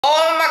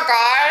Oh my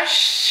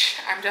gosh,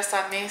 I'm just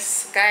on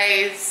this,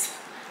 guys.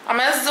 I'm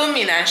gonna zoom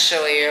in and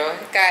show you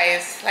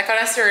guys, like on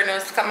a serious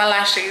note. Look at my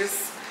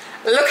lashes.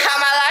 Look how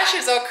my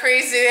lashes, how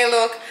crazy they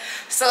look.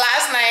 So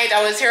last night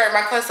I was here with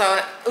my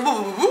cousin.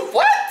 Ooh,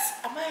 what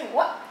am I,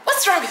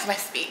 what's wrong with my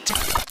speech?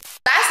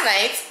 Last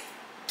night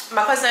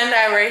my cousin and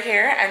I were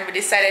here and we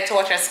decided to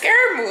watch a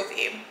scary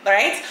movie,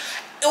 right?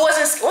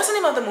 What's the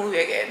name of the movie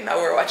again that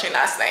we were watching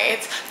last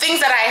night? Things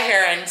That I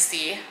Hear and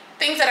See.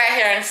 Things That I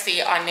Hear and See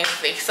on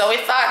Netflix. So we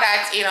thought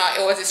that, you know,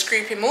 it was a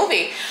creepy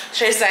movie.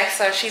 She's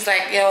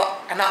like, yo,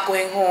 I'm not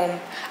going home.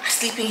 I'm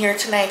sleeping here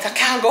tonight. I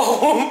can't go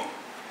home.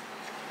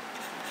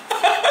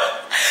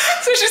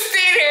 So she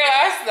stayed here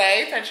last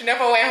night and she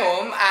never went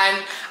home.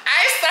 And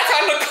I sat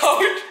on the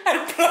couch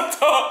and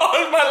plucked out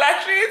all my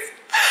lashes.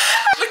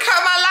 Look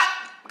at my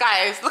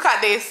guys, look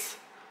at this.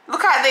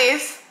 Look at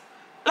this.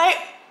 Like,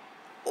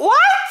 what?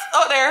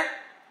 Oh, there.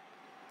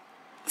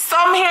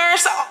 Some hair,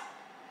 so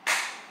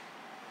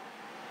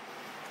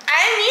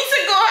I need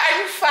to go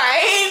and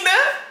find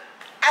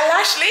a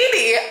lash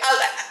lady.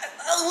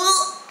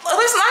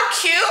 That's not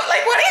cute.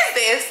 Like, what is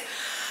this?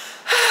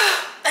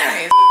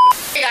 Anyways,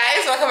 hey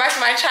guys, welcome back to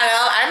my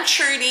channel. I'm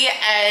Trudy,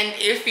 and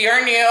if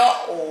you're new,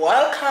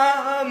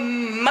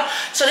 welcome.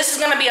 So this is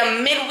gonna be a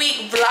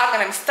midweek vlog,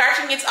 and I'm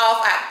starting it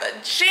off at the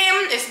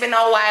gym. It's been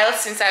a while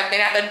since I've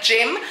been at the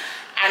gym,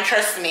 and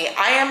trust me,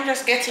 I am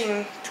just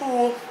putting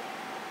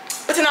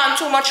on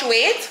too much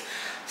weight.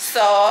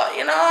 So,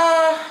 you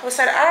know, we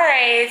said, all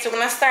right, so we're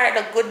gonna start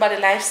the Good Body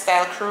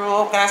Lifestyle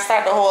crew. We're gonna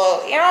start the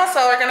whole, you know,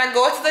 so we're gonna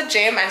go to the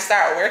gym and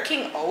start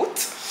working out.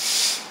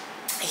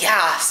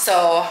 Yeah,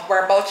 so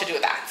we're about to do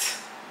that.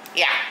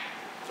 Yeah,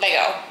 let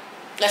go.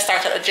 Let's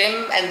start at the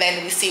gym and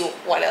then we see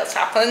what else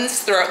happens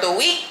throughout the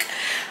week.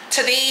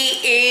 Today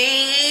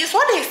is,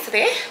 what day is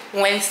today?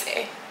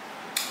 Wednesday.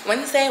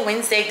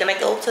 Wednesday, gonna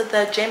go to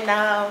the gym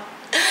now.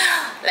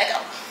 Let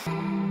go.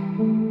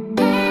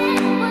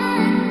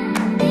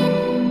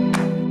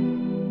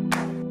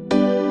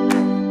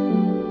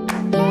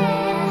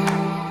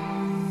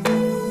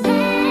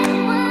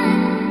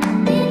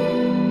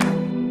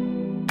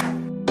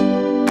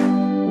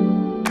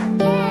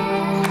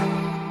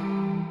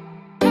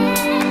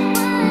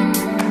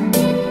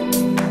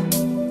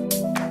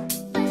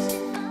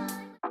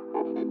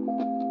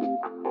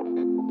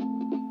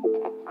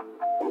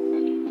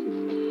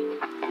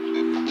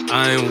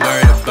 I ain't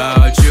worried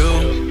about you.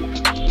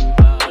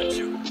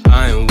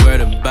 I ain't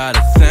worried about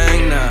a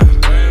thing now.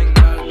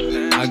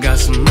 I got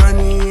some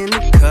money in the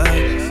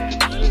cups.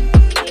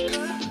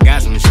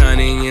 Got some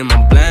shiny in my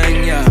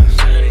bling, yeah.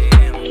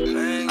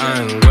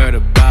 I ain't worried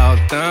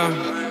about them.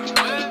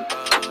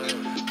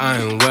 I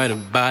ain't worried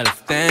about a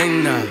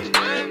thing now.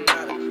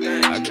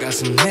 I got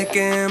some liquor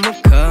in my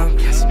cup.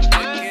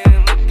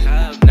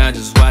 Now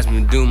just watch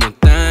me do my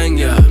thing,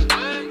 yeah.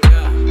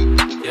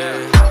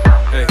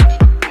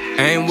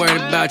 I ain't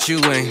worried about you,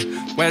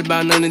 ain't worried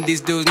about none of these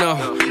dudes, no.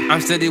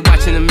 I'm steady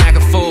watching the Mac a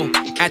fool.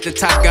 At the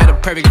top, got a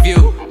perfect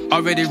view.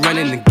 Already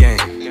running the game.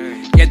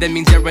 Yeah, that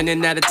means you're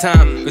running out of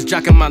time. Was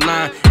jocking my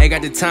line, ain't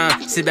got the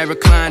time. Sit back,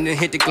 recline, and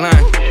hit the climb.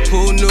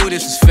 Who knew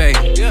this was fake?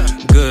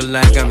 Good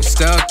like I'm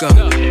stuck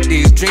up.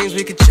 These dreams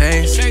we could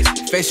chase.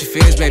 Face your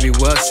fears, baby,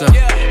 what's up?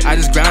 I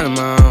just grind on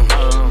my own.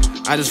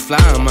 I just fly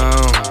on my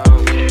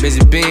own. Busy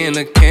being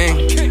a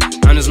king.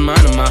 I'm just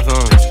minding my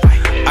phones.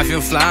 I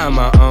feel fly on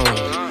my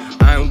own.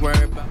 I ain't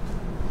worried about.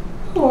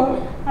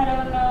 What? I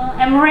don't know.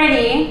 I'm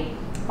ready.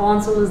 I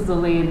want to lose the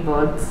weight,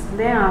 but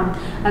damn,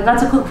 I got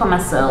to cook for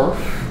myself.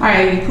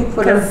 Alright, you cook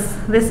for them.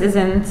 This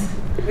isn't.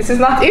 This is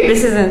not it.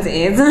 This isn't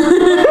it.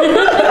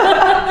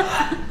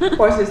 Of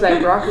course, it's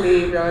like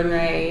broccoli, brown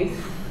rice,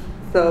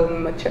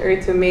 some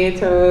cherry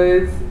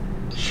tomatoes,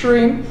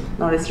 shrimp.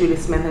 No, this really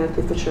smells like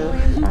a picture.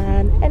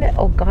 And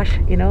oh gosh,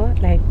 you know,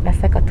 like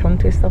that's like a tongue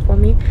twister for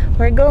me.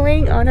 We're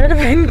going on an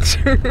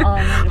adventure.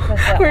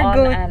 We're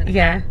going,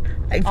 yeah.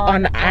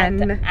 On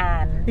and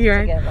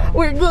you're together.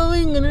 We're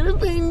going on an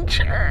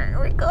adventure.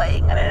 We're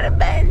going on an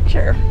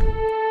adventure.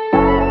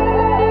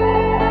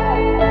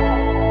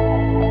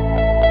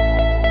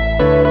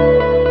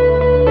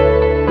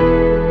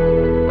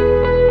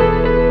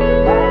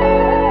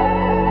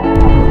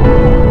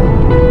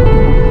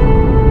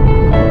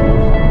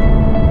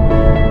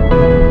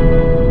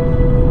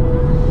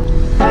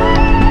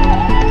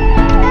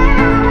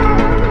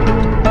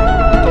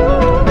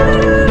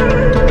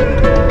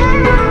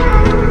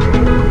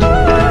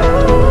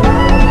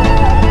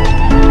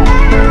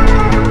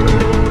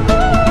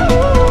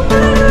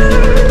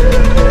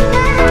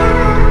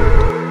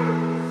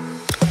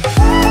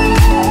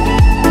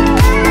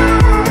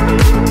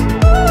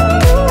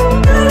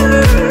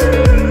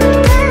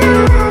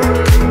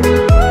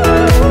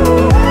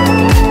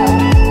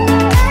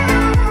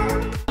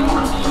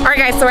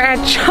 So we're at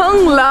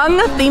Chimelong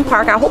theme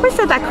park. I hope I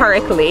said that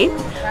correctly.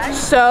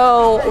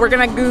 So we're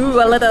gonna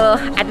do a little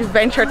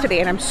adventure today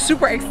and I'm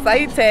super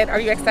excited.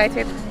 Are you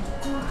excited?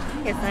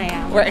 Yes, I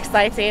am. We're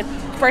excited.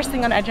 First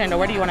thing on the agenda,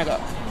 where do you want to go?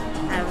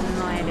 I have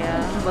no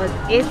idea, but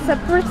it's a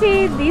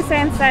pretty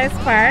decent sized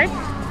park.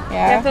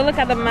 Yeah. You have to look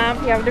at the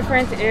map. You have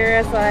different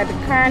areas like the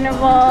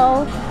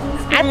carnival.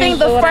 I think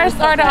the first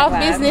order of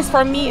business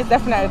for me is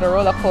definitely the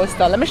roller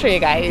coaster. Let me show you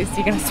guys.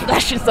 You're gonna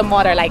splash in some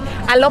water. Like,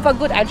 I love a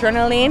good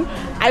adrenaline.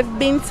 I've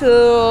been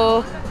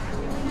to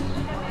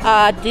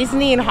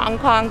Disney in Hong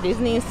Kong,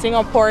 Disney in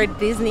Singapore,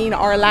 Disney in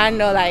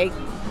Orlando. Like,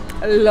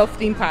 I love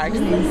theme parks.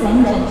 The next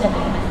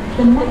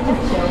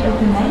show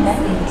commences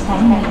in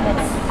 10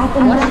 minutes at the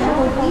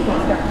National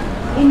Theater.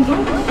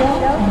 Enjoy the show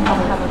and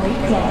have a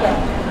great day.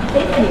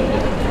 Thank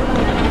you.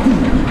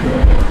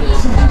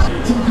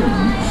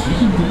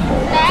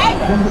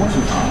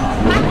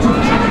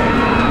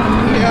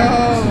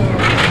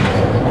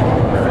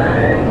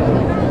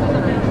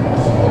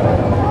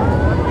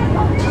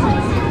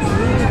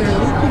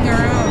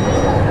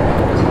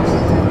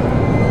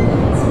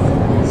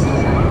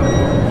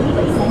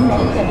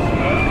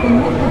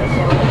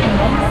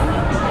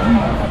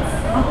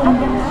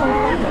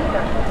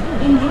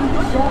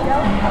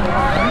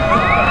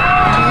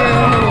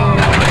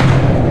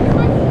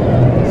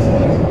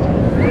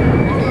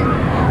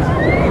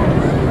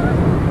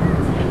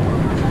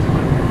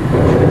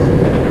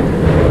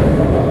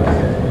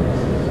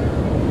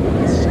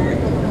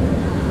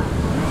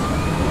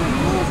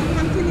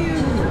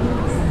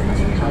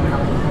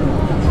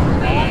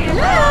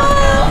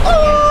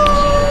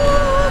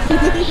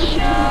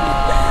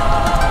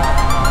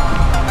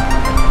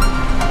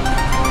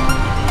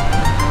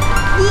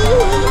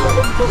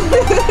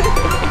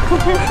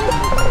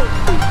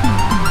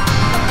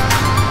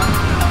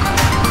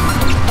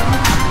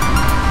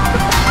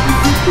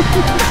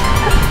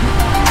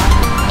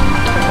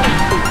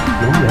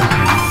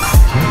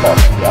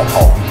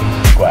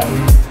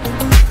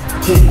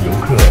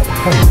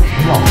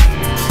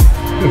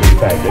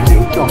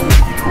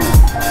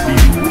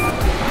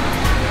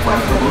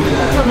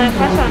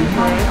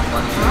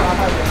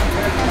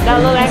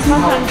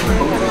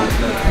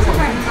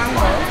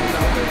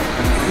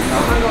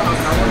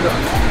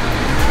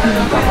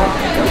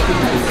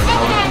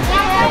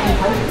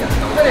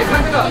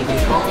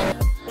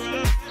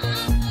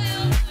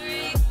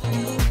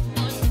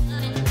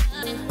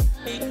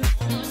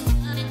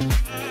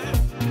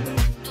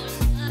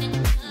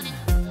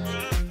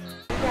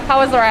 How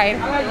was the ride?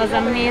 It was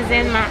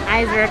amazing. My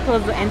eyes were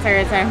closed the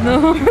entire time.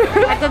 No,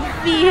 I could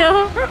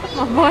feel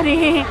my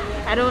body.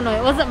 I don't know.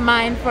 It wasn't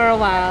mine for a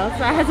while,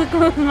 so I had to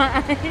close my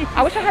eyes.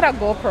 I wish I had a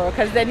GoPro,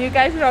 because then you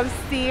guys would have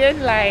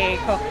seen like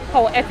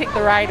how epic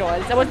the ride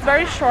was. It was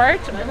very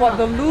short, but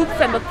the loops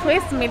and the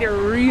twists made it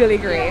really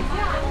great.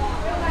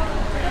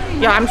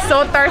 Yeah, I'm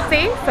so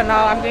thirsty, so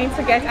now I'm going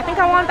to get, I think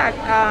I want that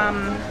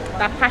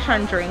that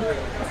passion drink.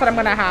 That's what I'm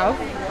gonna have.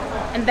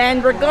 And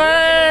then we're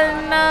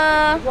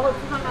gonna go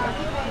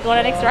to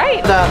the next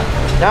ride.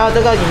 然后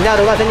这个饮料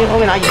的话，先去后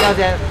面拿饮料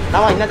先，拿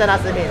完饮料再拿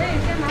食品。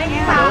你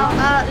好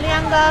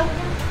，2个。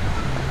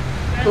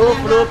 Two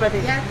blue black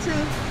tea. Yeah, 2.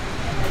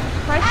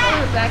 Fresh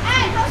blue black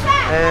tea.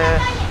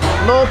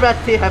 No black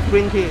tea, have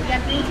green tea.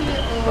 Yeah, green tea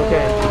or...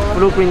 Okay,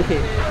 blue green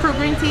tea. Fruit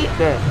green tea?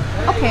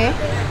 Yeah. Okay,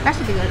 that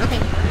should be good. Okay,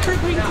 fruit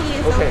green tea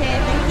is Okay. okay.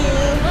 Thank you.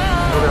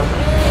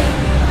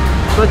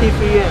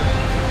 33元，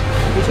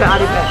一圈阿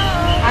里配。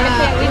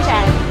Alipay,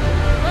 WeChat.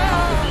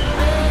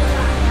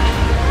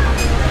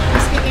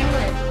 Speak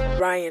English.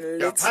 Ryan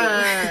Little.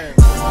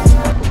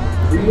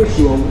 We wish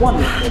you a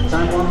wonderful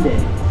time one day.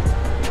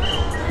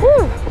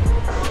 Woo.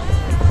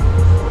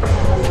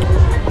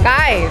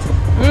 Guys,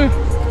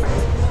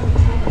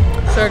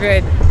 so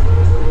good.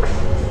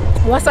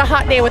 What's a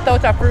hot day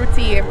without a fruit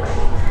tea?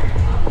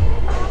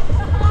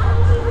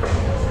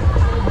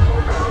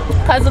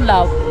 Cousin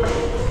love.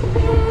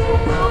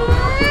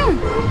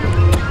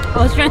 I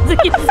was trying to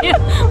kiss you. I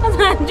was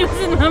not juice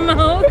in my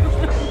mouth.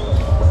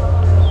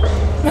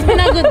 It's been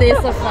a good day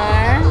so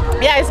far.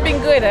 Yeah, it's been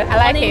good. I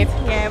like it.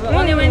 Yeah, but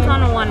only went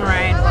on one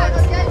ride.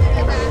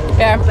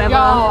 Yeah. Clever. Yo,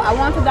 I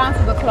want to dance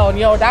with the clown.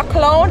 Yo, that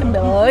clown,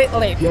 lit.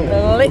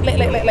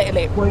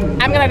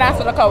 I'm gonna dance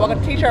with the clown. We're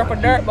gonna teach her for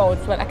dirt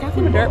boats, but I can't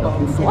see the dirt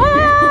boats.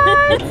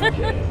 What?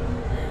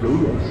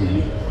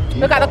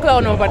 Look at the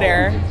clown over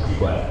there.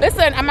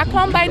 Listen, I'm a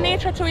clown by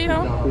nature too, you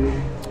know.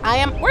 I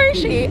am. Where is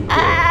she?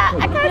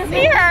 I can't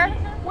see her.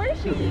 Where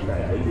is she?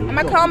 I'm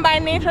a clown by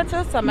nature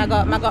too, so I'm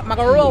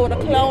gonna roll with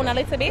the clown a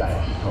little bit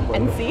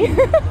and see.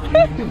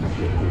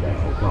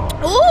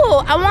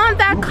 Ooh, I want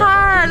that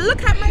car.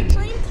 Look at my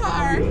dream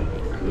car.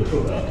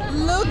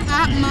 Look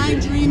at my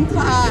dream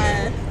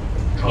car.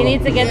 You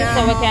need to get it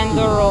so we can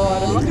do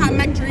road. Look at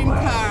my dream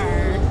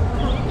car.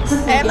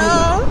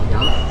 Hello?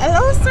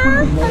 Hello,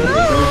 sir?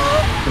 Hello?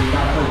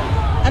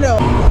 Hello?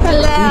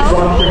 Hello?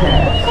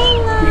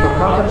 Keep a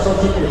proper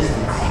social distance.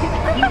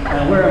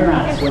 And wear a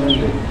mask when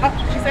needed.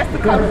 She says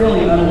to If you're come.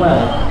 feeling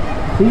unwell,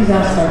 please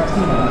ask our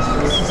team members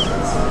for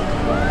assistance.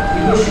 We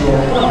wish you a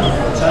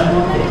wonderful time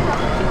one day.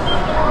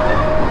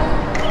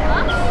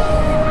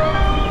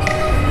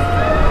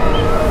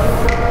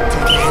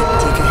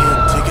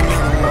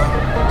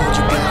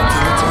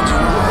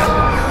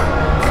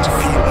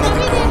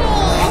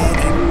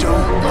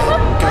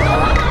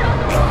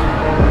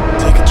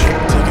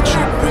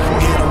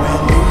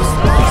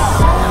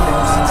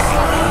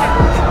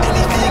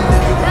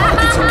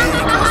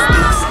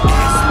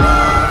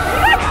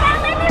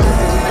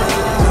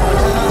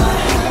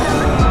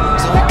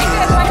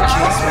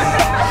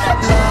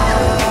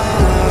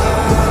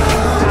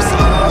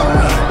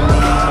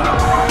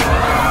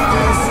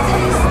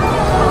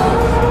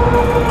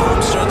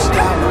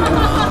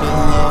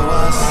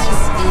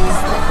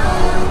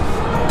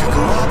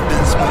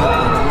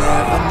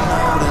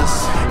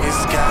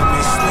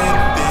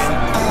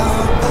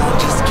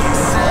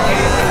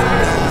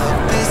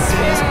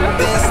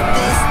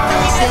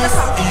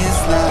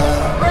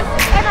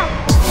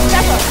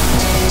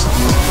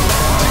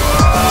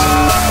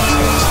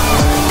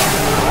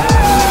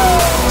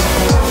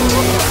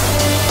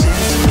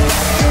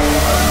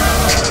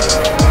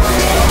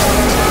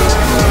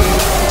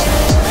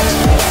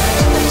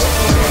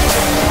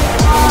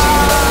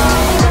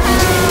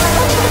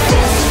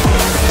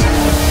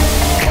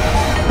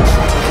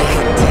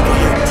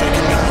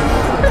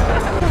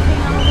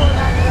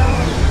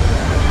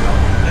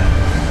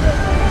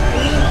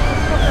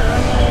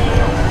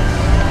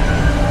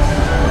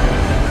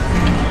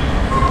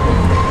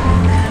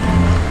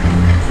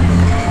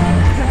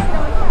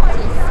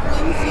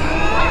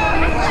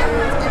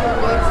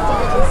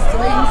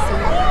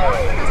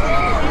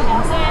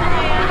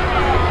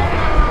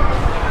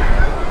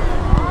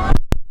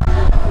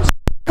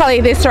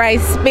 basically this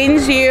ride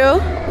spins you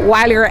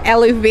while you're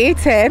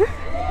elevated.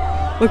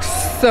 Looks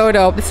so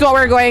dope. This is what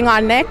we're going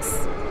on next.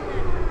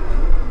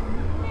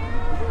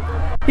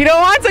 You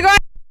don't want to go?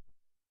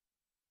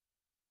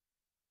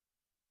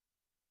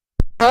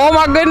 Oh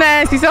my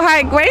goodness, you saw how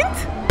it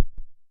went?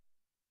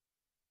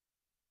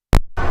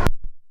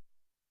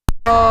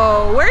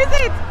 Oh, where is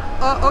it?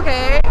 Oh,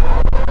 okay.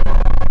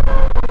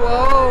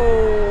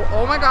 Whoa,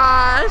 oh my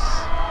gosh.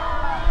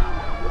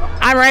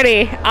 I'm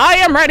ready. I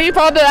am ready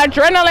for the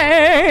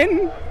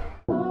adrenaline.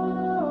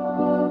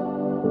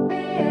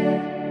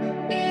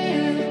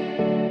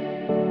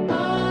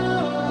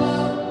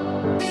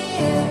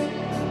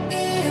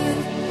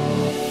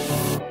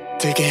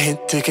 Take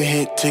a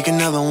hit, take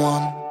another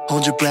one.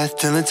 Hold your breath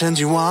till it turns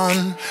you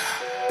on.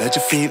 Let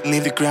your feet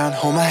leave the ground,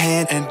 hold my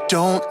hand and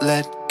don't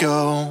let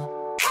go.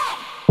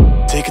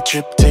 Take a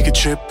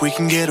trip, we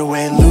can get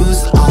away.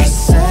 Lose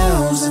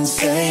ourselves and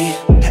say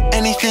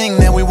anything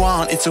that we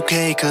want, it's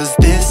okay, cause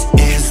this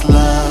is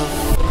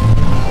love.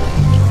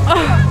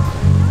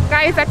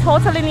 Guys, I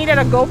totally needed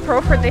a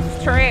GoPro for this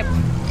trip.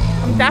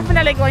 I'm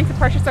definitely going to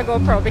purchase a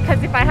GoPro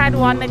because if I had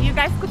one, then you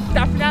guys could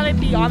definitely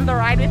be on the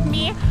ride with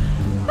me.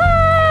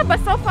 But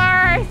so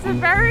far, it's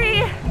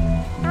very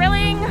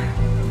thrilling.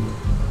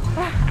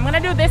 I'm gonna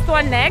do this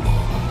one next.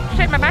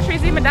 Shit, my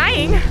battery's even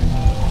dying. This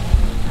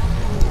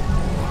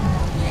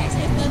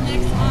is the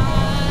next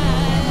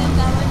one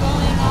that we're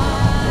going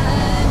on.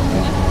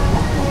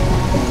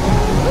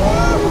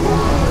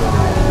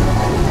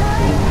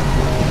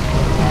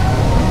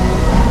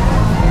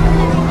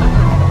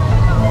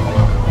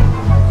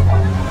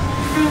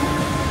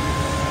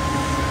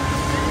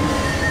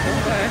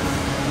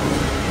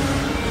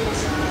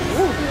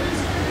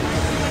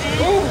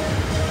 Ooh.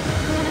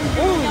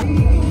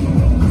 Ooh.